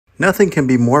Nothing can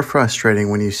be more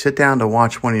frustrating when you sit down to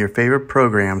watch one of your favorite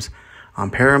programs on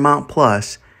Paramount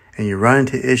Plus and you run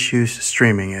into issues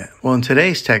streaming it. Well, in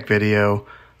today's tech video,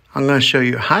 I'm going to show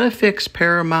you how to fix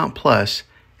Paramount Plus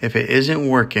if it isn't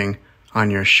working on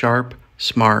your Sharp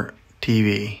Smart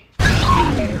TV.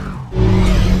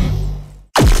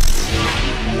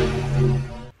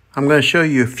 I'm going to show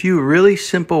you a few really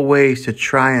simple ways to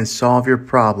try and solve your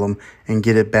problem and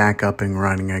get it back up and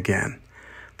running again.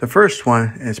 The first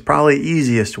one is probably the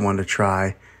easiest one to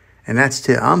try, and that's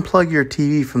to unplug your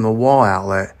TV from the wall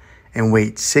outlet and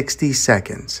wait 60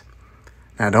 seconds.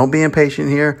 Now don't be impatient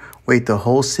here, wait the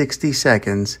whole 60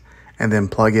 seconds and then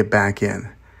plug it back in.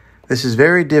 This is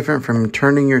very different from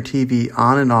turning your TV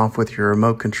on and off with your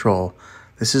remote control.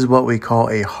 This is what we call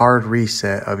a hard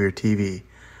reset of your TV.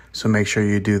 So make sure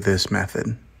you do this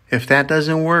method. If that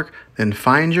doesn't work, then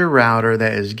find your router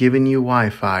that is giving you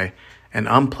Wi-Fi and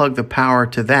unplug the power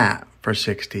to that for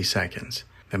 60 seconds.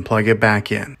 Then plug it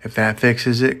back in. If that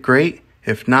fixes it, great.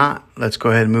 If not, let's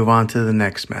go ahead and move on to the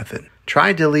next method.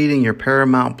 Try deleting your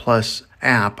Paramount Plus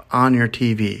app on your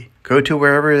TV. Go to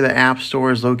wherever the app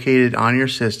store is located on your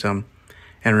system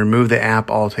and remove the app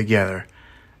altogether.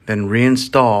 Then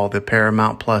reinstall the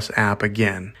Paramount Plus app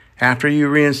again. After you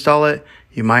reinstall it,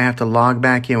 you might have to log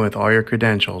back in with all your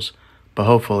credentials, but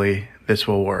hopefully this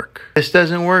will work. If this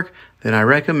doesn't work, then I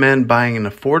recommend buying an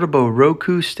affordable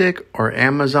Roku stick or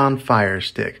Amazon Fire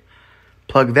Stick.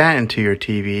 Plug that into your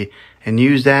TV and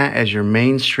use that as your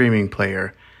main streaming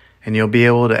player, and you'll be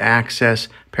able to access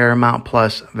Paramount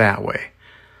Plus that way.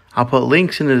 I'll put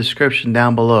links in the description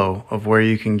down below of where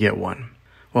you can get one.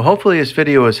 Well, hopefully this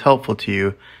video was helpful to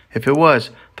you. If it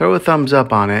was, throw a thumbs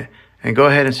up on it and go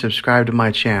ahead and subscribe to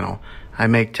my channel. I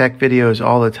make tech videos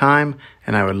all the time,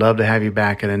 and I would love to have you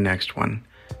back in the next one.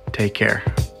 Take care.